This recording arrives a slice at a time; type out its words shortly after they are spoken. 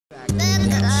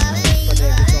For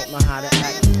niggas don't know how to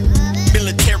act.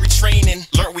 Military training,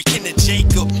 learn we kin of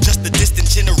Jacob. Just a distant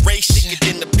generation, thicker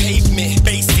than the pavement.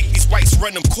 Basic, these whites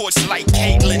run them courts like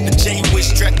Caitlyn. The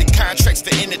J-Wish drafted contracts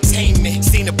for entertainment.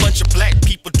 Seen a bunch of black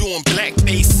people doing black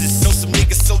faces. Know some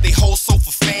niggas so they whole soul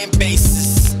for fan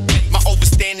bases. My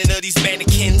overstanding of these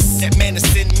mannequins, that man is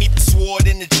sending me the sword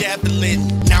and the javelin.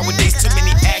 Nowadays too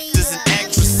many actors and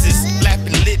actresses,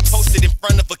 flapping lit, posted in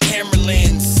front of a camera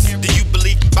lens. Do you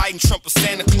believe in Biden, Trump, or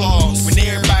Santa Claus? When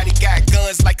everybody got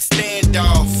guns like a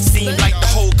standoff. Seem like the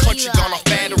whole country gone off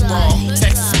Adderall.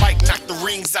 Texas Mike knocked the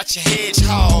rings out your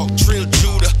hedgehog. Drill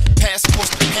Judah,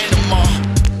 passports to Panama.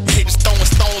 Haters throwing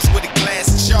stones with a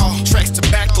glass jaw. Tracks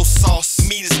tobacco sauce,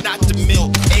 meat is not the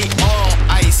milk. AR on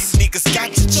ice, these niggas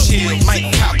got to chill.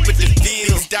 Mike cop with the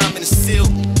bills, diamond and silk.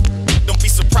 Don't be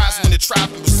surprised when the tribe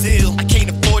in Brazil. I can't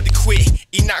afford to quit,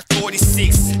 Enoch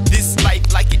 46. This life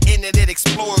like an internet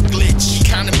explorer glitch.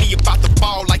 Economy about to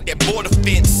fall like that border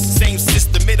fence. Same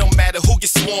system, it don't matter who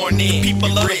gets sworn in. People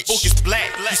love the book is black.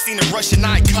 You seen a Russian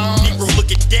icon? Negro,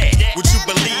 look at that. Would you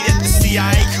believe that the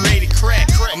CIA created crack?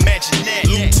 Imagine that.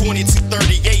 Luke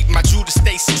 22:38, my Judah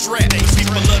stays strapped.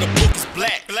 People love the book is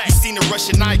black. You seen a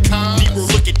Russian icon?